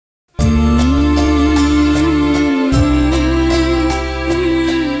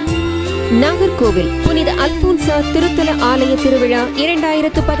நாகர்கோவில் புனித அல்போன்சா திருத்தல ஆலய திருவிழா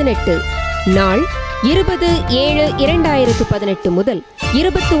 2018 நாள் 20/7/2018 முதல்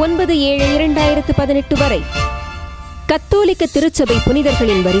 29/7/2018 வரை. கத்தோலிக்க திருச்சபை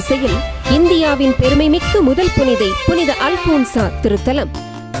புனிதர்களின் வரிசையில் இந்தியாவின் பெருமைமிக்க முதல் புனித அல்போன்சா திருத்தலம்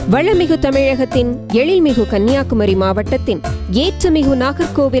வளமிகு தமிழகத்தின் எழில்மிகு கன்னியாகுமரி மாவட்டத்தின் ஏற்றமிகு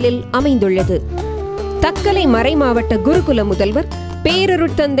நாகர்கோவிலில் அமைந்துள்ளது. தக்கலை மறை மாவட்ட குருகுல முதல்வர்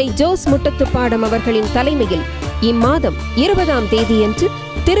பேரருட்தந்தை ஜோஸ் முட்டத்துப்பாடம் அவர்களின் தலைமையில் இம்மாதம் 20ஆம் தேதியன்று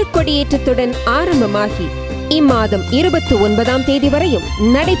திருக்கொடியேற்றத்துடன் ஆரம்பமாகி இம்மாதம் 29ஆம் தேதி வரையும்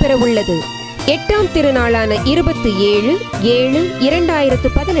நடைபெறவுள்ளது. 8ஆம் திருநாளான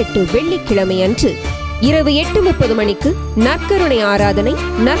 27/7/2018 வெள்ளிக்கிழமை அன்று இரவு 8:30 மணிக்கு நற்கருணை ஆராதனை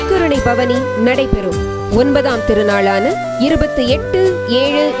நற்கருணை பவனி நடைபெறும். 9ஆம் திருநாளான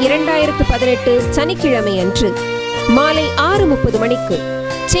 28/7/2018 சனிக்கிழமை அன்று மாலை 6:30 மணிக்கு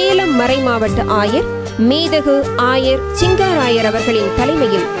சேலம் மறை மாவட்ட ஆயர் மேதகு ஆயர் சிங்காராயர் அவர்களின்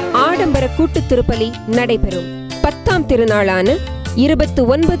தலைமையில் ஆடம்பர கூட்டு திருப்பலி நடைபெறும். 10ஆம் திருநாளான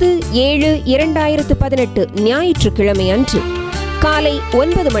 29/7/2018 ஞாயிற்றுக்கிழமை அன்று காலை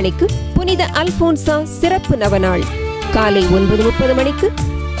 9 மணிக்கு புனித அல்போன்சா சிறப்பு நவநாள். காலை 9:30 மணிக்கு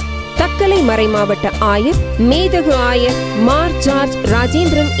தக்கலை மறை மாவட்ட ஆயர் மேதகு ஆயர் மார் ஜார்ஜ்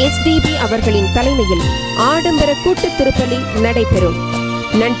ராஜேந்திரன் SDB அவர்களின் தலைமையில் ஆடம்பர கூட்டு திருப்பலி நடைபெறும்.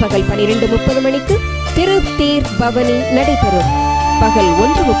 நண்பகல் 12:30 மணிக்கு திருத்தேர் பவனி நடைபெறும். பகல்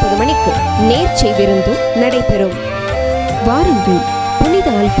 1:30 மணிக்கு நேர்ச்சை விருந்து நடைபெறும். வாருங்கள், புனித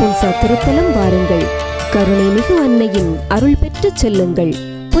அல்போன்சா திருத்தலம் வாருங்கள், கருணை மிகு அன்னையின் அருள் பெற்று செல்லுங்கள்.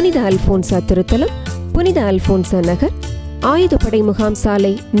 புனித அல்போன்சா திருத்தலம், புனித அல்போன்சா நகர், ஆயுதப்படை முகாம்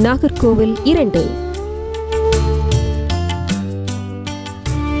சாலை, நாகர்கோவில் 2.